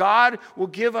 Perhaps the God will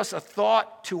give us a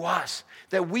thought to us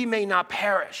that we may not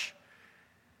perish.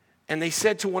 And they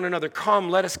said to one another, come,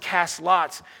 let us cast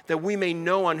lots, that we may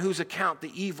know on whose account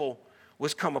the evil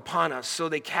was come upon us. So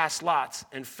they cast lots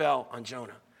and fell on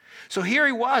Jonah. So here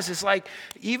he was. It's like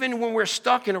even when we're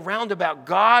stuck in a roundabout,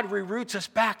 God reroutes us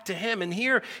back to him. And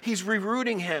here he's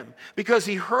rerouting him because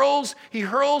he hurls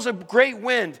a great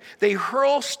wind. They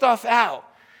hurl stuff out.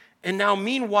 And now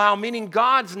meanwhile, meaning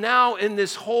God's now in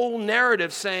this whole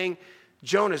narrative saying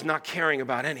Jonah's not caring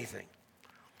about anything.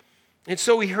 And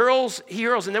so he hurls,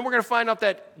 and then we're going to find out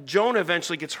that Jonah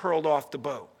eventually gets hurled off the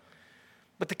boat.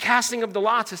 But the casting of the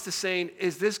lots is to saying,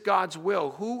 is this God's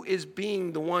will? Who is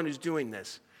being the one who's doing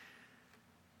this?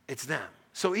 It's them.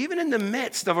 So even in the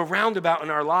midst of a roundabout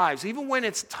in our lives, even when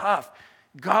it's tough,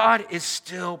 God is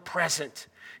still present.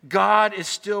 God is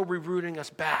still rerouting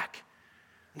us back.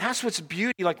 And that's what's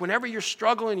beauty. Like whenever you're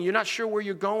struggling and you're not sure where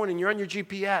you're going and you're on your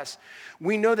GPS,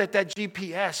 we know that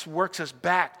GPS works us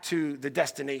back to the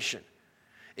destination.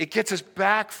 It gets us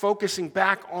back, focusing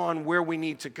back on where we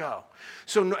need to go.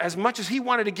 So as much as he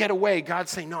wanted to get away, God's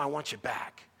saying, no, I want you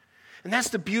back. And that's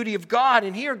the beauty of God.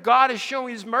 And here God is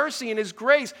showing his mercy and his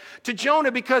grace to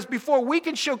Jonah because before we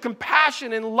can show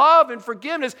compassion and love and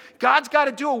forgiveness, God's got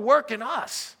to do a work in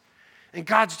us. And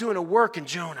God's doing a work in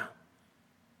Jonah.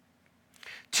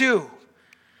 2,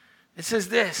 it says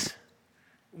this,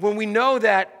 when we know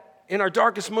that in our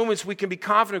darkest moments we can be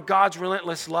confident of God's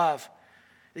relentless love,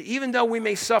 that even though we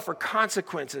may suffer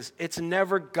consequences, it's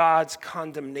never God's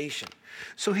condemnation.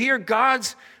 So here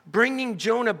God's bringing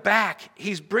Jonah back.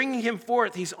 He's bringing him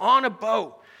forth. He's on a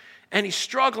boat and he's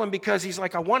struggling because he's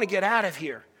like, I want to get out of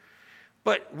here.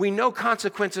 But we know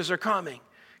consequences are coming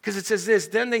because it says this,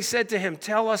 then they said to him,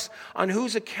 tell us on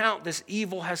whose account this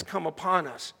evil has come upon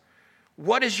us.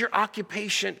 What is your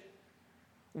occupation?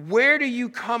 Where do you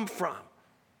come from?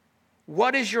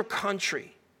 What is your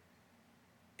country?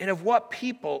 And of what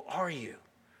people are you?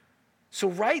 So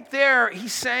right there,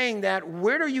 he's saying that,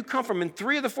 where do you come from? In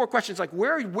 3 of the 4 questions, like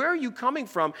where are you coming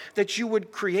from that you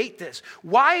would create this?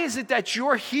 Why is it that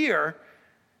you're here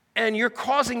and you're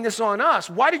causing this on us?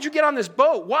 Why did you get on this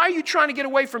boat? Why are you trying to get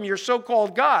away from your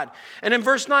so-called God? And in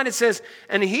verse 9 it says,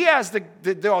 and he has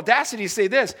the audacity to say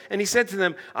this, and he said to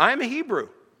them, I am a Hebrew.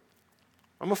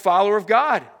 I'm a follower of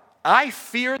God. I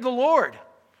fear the Lord.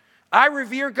 I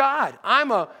revere God.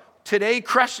 I'm a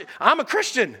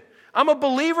Christian. I'm a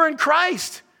believer in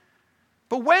Christ.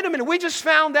 But wait a minute, we just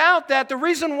found out that the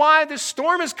reason why this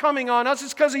storm is coming on us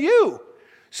is because of you.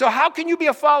 So how can you be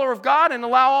a follower of God and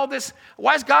allow all this?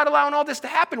 Why is God allowing all this to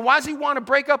happen? Why does he want to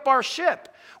break up our ship?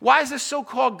 Why is this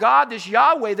so-called God, this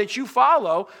Yahweh that you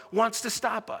follow, wants to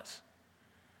stop us?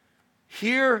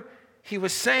 Here he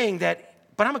was saying that,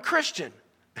 but I'm a Christian.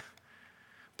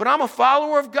 But I'm a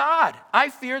follower of God. I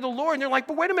fear the Lord. And they're like,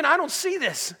 but wait a minute, I don't see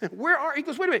this. Where are he?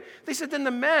 Goes, wait a minute. They said, then the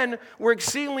men were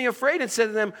exceedingly afraid and said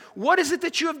to them, what is it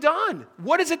that you have done?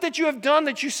 What is it that you have done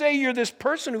that you say you're this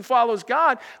person who follows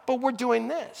God, but we're doing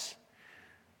this?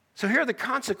 So here are the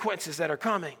consequences that are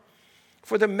coming.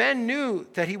 For the men knew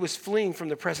that he was fleeing from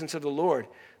the presence of the Lord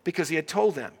because he had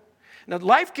told them. Now,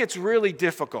 life gets really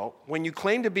difficult when you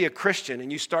claim to be a Christian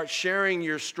and you start sharing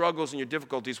your struggles and your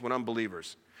difficulties with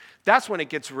unbelievers. That's when it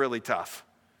gets really tough.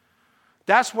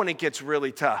 That's when it gets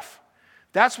really tough.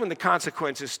 That's when the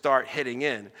consequences start hitting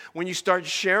in. When you start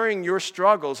sharing your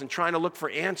struggles and trying to look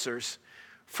for answers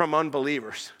from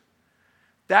unbelievers.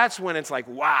 That's when it's like,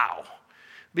 wow.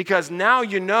 Because now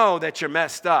you know that you're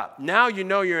messed up. Now you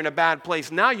know you're in a bad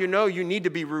place. Now you know you need to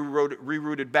be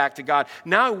rerouted back to God.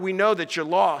 Now we know that you're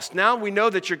lost. Now we know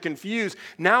that you're confused.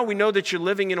 Now we know that you're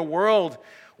living in a world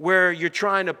where you're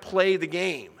trying to play the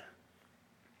game.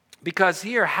 Because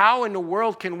here, how in the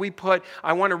world can we put,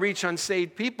 I want to reach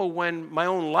unsaved people when my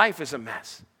own life is a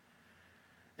mess?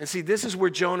 And see, this is where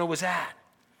Jonah was at.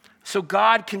 So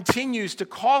God continues to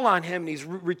call on him, and he's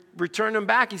returned him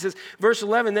back. He says, verse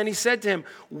 11, then he said to him,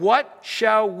 what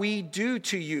shall we do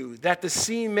to you that the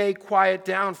sea may quiet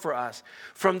down for us?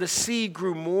 From the sea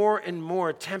grew more and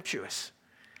more tempestuous.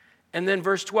 And then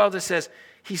verse 12, it says,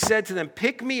 he said to them,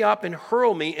 pick me up and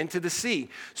hurl me into the sea.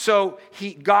 So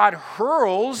God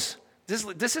hurls,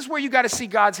 this is where you got to see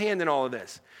God's hand in all of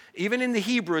this. Even in the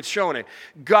Hebrew, it's showing it.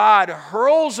 God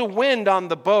hurls a wind on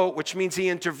the boat, which means he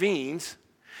intervenes.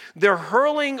 They're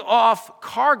hurling off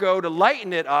cargo to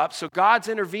lighten it up, so God's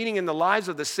intervening in the lives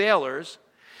of the sailors.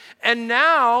 And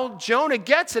now Jonah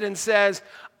gets it and says,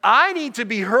 I need to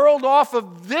be hurled off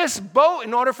of this boat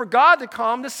in order for God to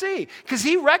calm the sea, because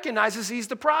he recognizes he's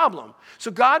the problem.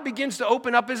 So God begins to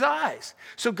open up his eyes.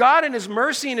 So God, in his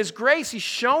mercy and his grace, he's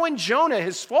showing Jonah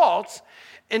his faults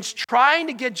and trying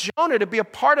to get Jonah to be a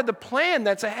part of the plan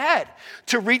that's ahead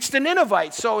to reach the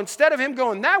Ninevites. So instead of him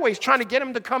going that way, he's trying to get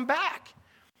him to come back.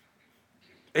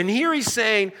 And here he's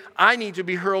saying, I need to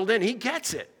be hurled in. He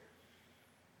gets it.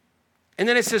 And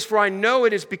then it says, for I know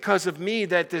it is because of me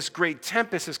that this great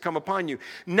tempest has come upon you.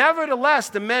 Nevertheless,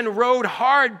 the men rowed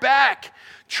hard back,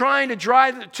 trying to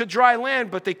dry land,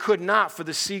 but they could not, for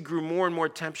the sea grew more and more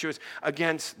tempestuous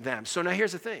against them. So now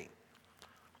here's the thing.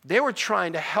 They were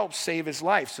trying to help save his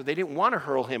life, so they didn't want to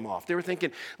hurl him off. They were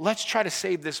thinking, let's try to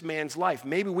save this man's life.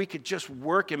 Maybe we could just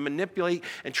work and manipulate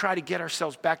and try to get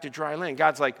ourselves back to dry land.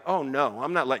 God's like, oh no,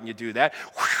 I'm not letting you do that.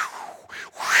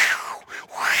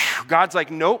 God's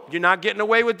like, nope, you're not getting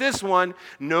away with this one.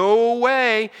 No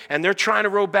way. And they're trying to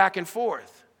row back and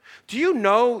forth. Do you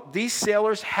know these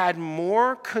sailors had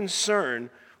more concern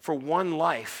for one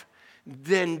life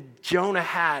than Jonah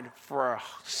had for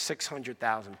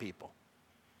 600,000 people?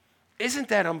 Isn't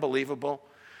that unbelievable?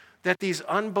 That these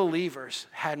unbelievers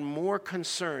had more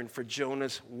concern for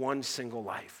Jonah's one single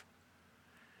life.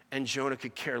 And Jonah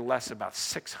could care less about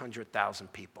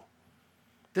 600,000 people.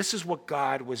 This is what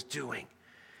God was doing.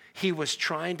 He was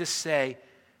trying to say,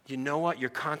 you know what?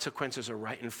 Your consequences are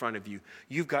right in front of you.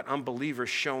 You've got unbelievers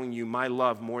showing you my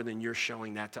love more than you're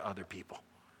showing that to other people.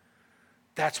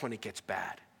 That's when it gets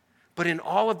bad. But in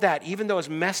all of that, even though as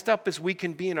messed up as we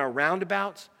can be in our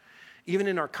roundabouts, even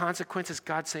in our consequences,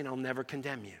 God's saying, I'll never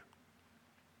condemn you.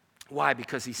 Why?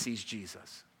 Because he sees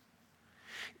Jesus.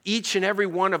 Each and every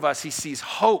one of us, he sees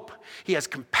hope. He has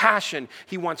compassion.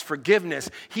 He wants forgiveness.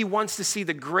 He wants to see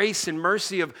the grace and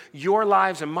mercy of your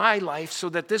lives and my life so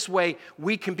that this way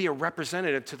we can be a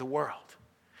representative to the world.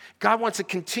 God wants to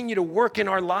continue to work in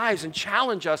our lives and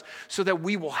challenge us so that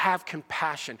we will have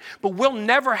compassion. But we'll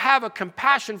never have a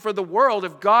compassion for the world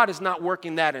if God is not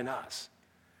working that in us.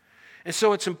 And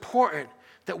so it's important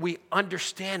that we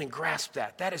understand and grasp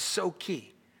that. That is so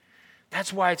key.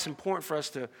 That's why it's important for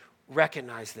us to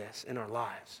recognize this in our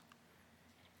lives.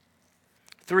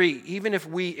 3, even if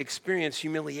we experience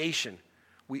humiliation,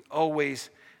 we always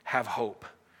have hope.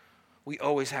 We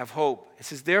always have hope. It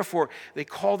says, therefore, they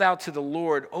called out to the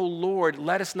Lord, O Lord,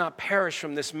 let us not perish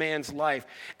from this man's life,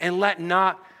 and let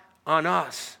not on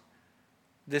us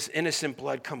this innocent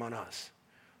blood come on us.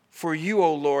 For you,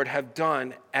 O Lord, have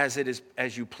done as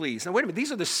you please. Now, wait a minute.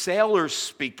 These are the sailors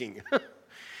speaking.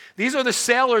 These are the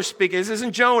sailors speaking. This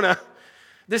isn't Jonah.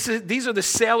 These are the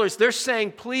sailors. They're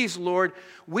saying, please, Lord,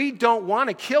 we don't want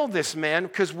to kill this man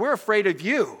because we're afraid of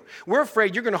you. We're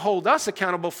afraid you're going to hold us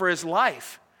accountable for his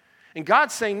life. And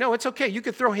God's saying, no, it's okay. You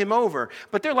could throw him over.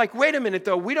 But they're like, wait a minute,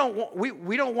 though. We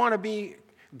don't want to be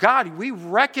God. We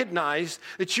recognize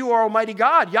that you are Almighty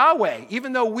God, Yahweh.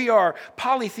 Even though we are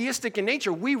polytheistic in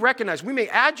nature, we recognize, we may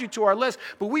add you to our list,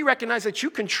 but we recognize that you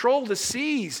control the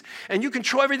seas and you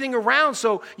control everything around.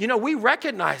 So, we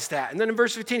recognize that. And then in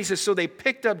verse 15, he says, so they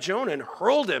picked up Jonah and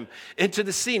hurled him into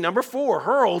the sea. Number 4,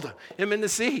 hurled him in the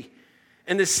sea.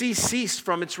 And the sea ceased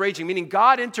from its raging, meaning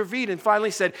God intervened and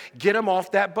finally said, get him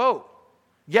off that boat.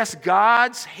 Yes,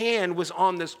 God's hand was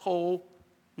on this whole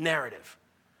narrative.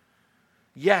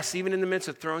 Yes, even in the midst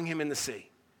of throwing him in the sea.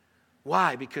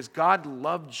 Why? Because God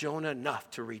loved Jonah enough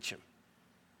to reach him.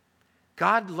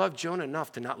 God loved Jonah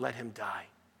enough to not let him die.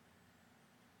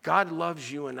 God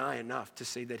loves you and I enough to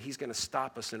say that he's going to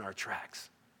stop us in our tracks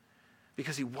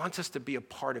because he wants us to be a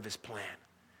part of his plan.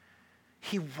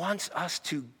 He wants us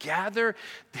to gather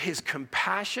his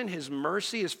compassion, his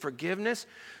mercy, his forgiveness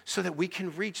so that we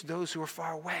can reach those who are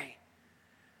far away.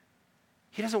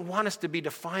 He doesn't want us to be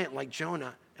defiant like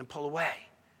Jonah and pull away.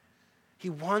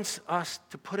 He wants us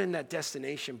to put in that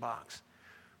destination box,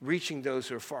 reaching those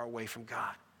who are far away from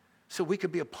God, so we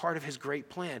could be a part of his great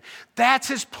plan. That's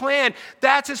his plan.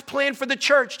 That's his plan for the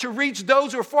church, to reach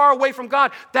those who are far away from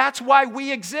God. That's why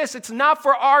we exist. It's not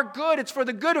for our good. It's for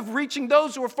the good of reaching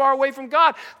those who are far away from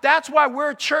God. That's why we're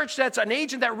a church that's an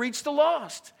agent that reaches the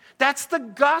lost. That's the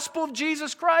gospel of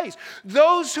Jesus Christ.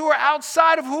 Those who are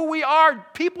outside of who we are,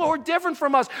 people who are different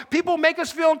from us, people who make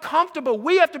us feel uncomfortable.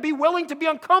 We have to be willing to be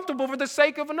uncomfortable for the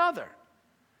sake of another.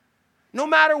 No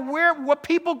matter what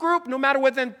people group, no matter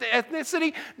what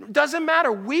ethnicity, doesn't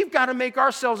matter. We've got to make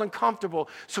ourselves uncomfortable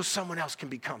so someone else can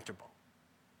be comfortable.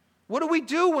 What do we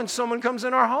do when someone comes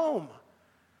in our home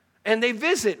and they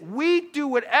visit? We do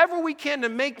whatever we can to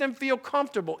make them feel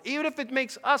comfortable, even if it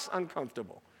makes us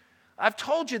uncomfortable. I've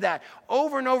told you that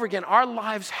over and over again. Our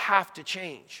lives have to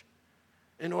change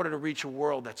in order to reach a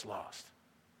world that's lost.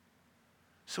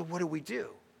 So what do?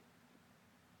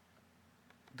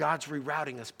 God's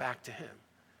rerouting us back to him.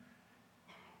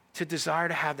 To desire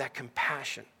to have that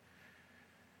compassion.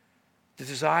 The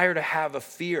desire to have a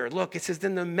fear. Look, it says,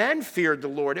 then the men feared the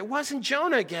Lord. It wasn't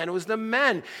Jonah again, it was the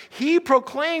men. He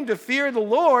proclaimed to fear the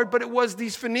Lord, but it was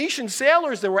these Phoenician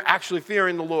sailors that were actually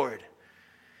fearing the Lord.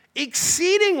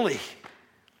 Exceedingly.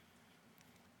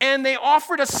 And they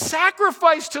offered a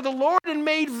sacrifice to the Lord and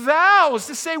made vows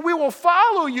to say, we will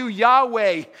follow you,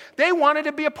 Yahweh. They wanted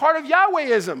to be a part of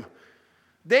Yahwehism.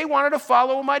 They wanted to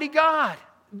follow Almighty God.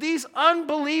 These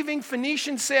unbelieving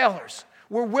Phoenician sailors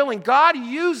were willing. God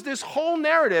used this whole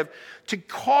narrative to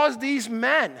cause these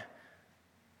men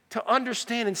to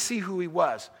understand and see who he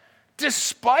was,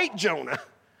 despite Jonah.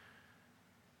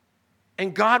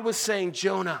 And God was saying,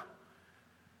 Jonah,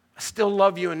 I still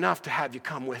love you enough to have you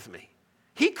come with me.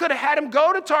 He could have had him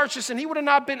go to Tarshish and he would have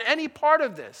not been any part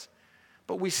of this.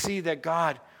 But we see that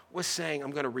God was saying, I'm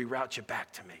going to reroute you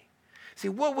back to me. See,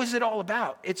 what was it all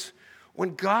about? It's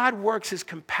when God works his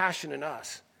compassion in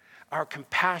us, our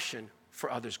compassion for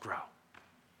others grow.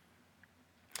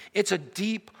 It's a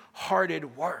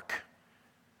deep-hearted work.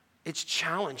 It's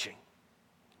challenging.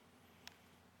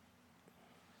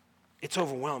 It's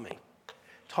overwhelming.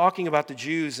 Talking about the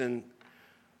Jews and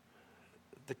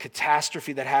the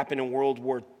catastrophe that happened in World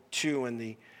War II and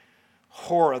the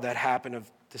horror that happened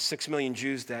of the 6 million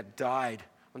Jews that died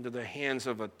under the hands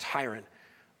of a tyrant,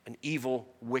 an evil,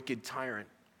 wicked tyrant.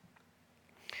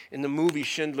 In the movie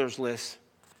Schindler's List,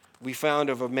 we found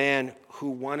of a man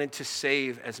who wanted to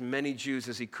save as many Jews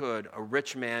as he could, a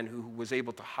rich man who was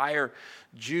able to hire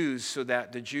Jews so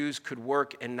that the Jews could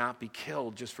work and not be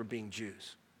killed just for being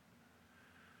Jews.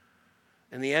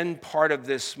 In the end part of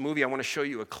this movie, I want to show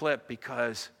you a clip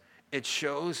because it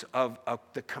shows of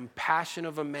the compassion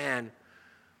of a man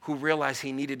who realized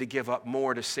he needed to give up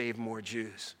more to save more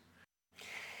Jews.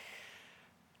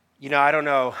 You know, I don't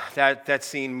know, that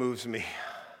scene moves me.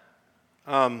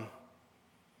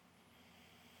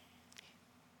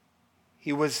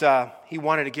 He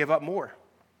wanted to give up more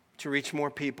to reach more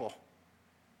people.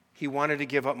 He wanted to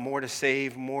give up more to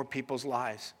save more people's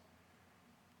lives.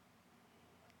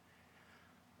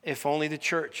 If only the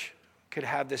church could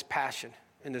have this passion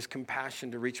and this compassion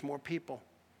to reach more people.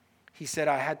 He said,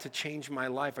 I had to change my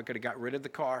life. I could have got rid of the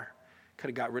car,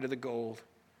 could have got rid of the gold,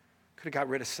 could have got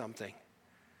rid of something.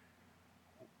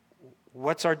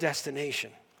 What's our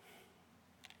destination?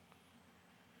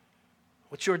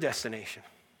 What's your destination?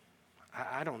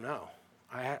 I don't know.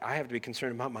 I have to be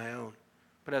concerned about my own.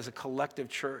 But as a collective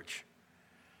church,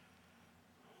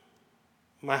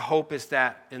 my hope is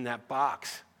that in that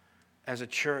box, as a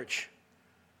church,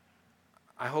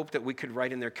 I hope that we could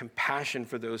write in there compassion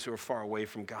for those who are far away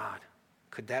from God.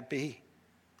 Could that be?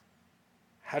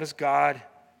 How does God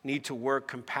need to work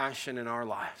compassion in our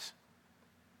lives?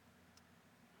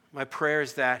 My prayer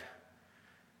is that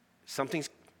something's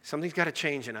got to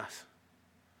change in us.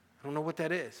 I don't know what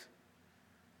that is.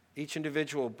 Each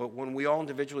individual, but when we all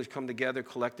individually come together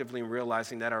collectively and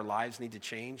realizing that our lives need to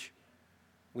change,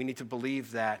 we need to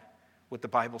believe that what the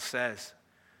Bible says,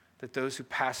 that those who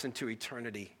pass into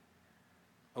eternity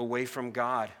away from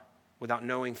God without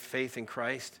knowing faith in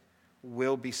Christ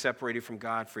will be separated from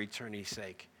God for eternity's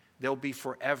sake. They'll be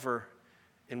forever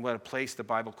in what a place the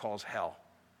Bible calls hell.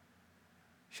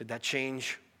 Should that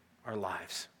change our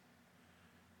lives?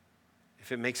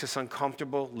 If it makes us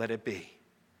uncomfortable, let it be.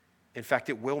 In fact,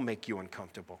 it will make you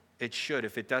uncomfortable. It should.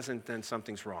 If it doesn't, then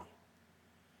something's wrong.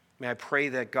 May I pray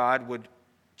that God would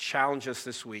challenge us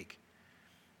this week.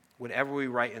 Whatever we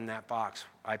write in that box,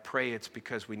 I pray it's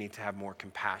because we need to have more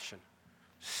compassion,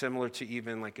 similar to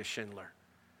even like a Schindler.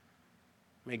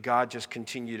 May God just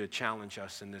continue to challenge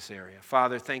us in this area.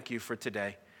 Father, thank you for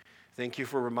today. Thank you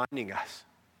for reminding us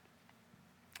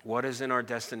what is in our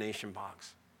destination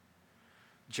box.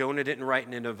 Jonah didn't write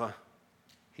Nineveh.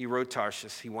 He wrote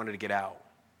Tarshish. He wanted to get out.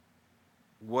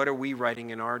 What are we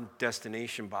writing in our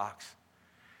destination box?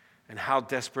 And how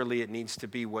desperately it needs to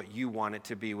be what you want it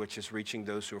to be, which is reaching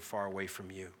those who are far away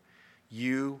from you.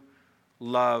 You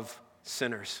love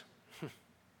sinners.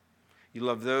 You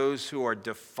love those who are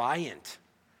defiant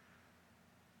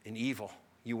and evil.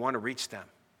 You want to reach them.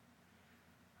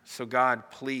 So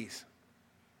God, please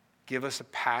give us a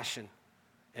passion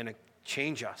and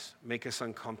change us. Make us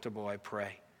uncomfortable, I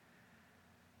pray.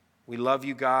 We love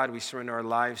you, God. We surrender our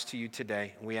lives to you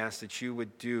today. And we ask that you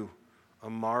would do a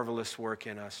marvelous work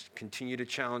in us. Continue to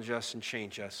challenge us and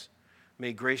change us.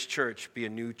 May Grace Church be a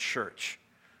new church,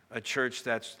 a church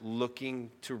that's looking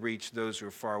to reach those who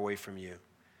are far away from you.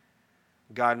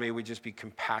 God, may we just be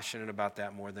compassionate about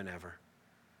that more than ever.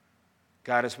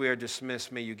 God, as we are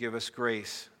dismissed, may you give us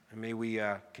grace, and may we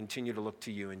continue to look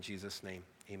to you in Jesus' name.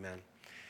 Amen.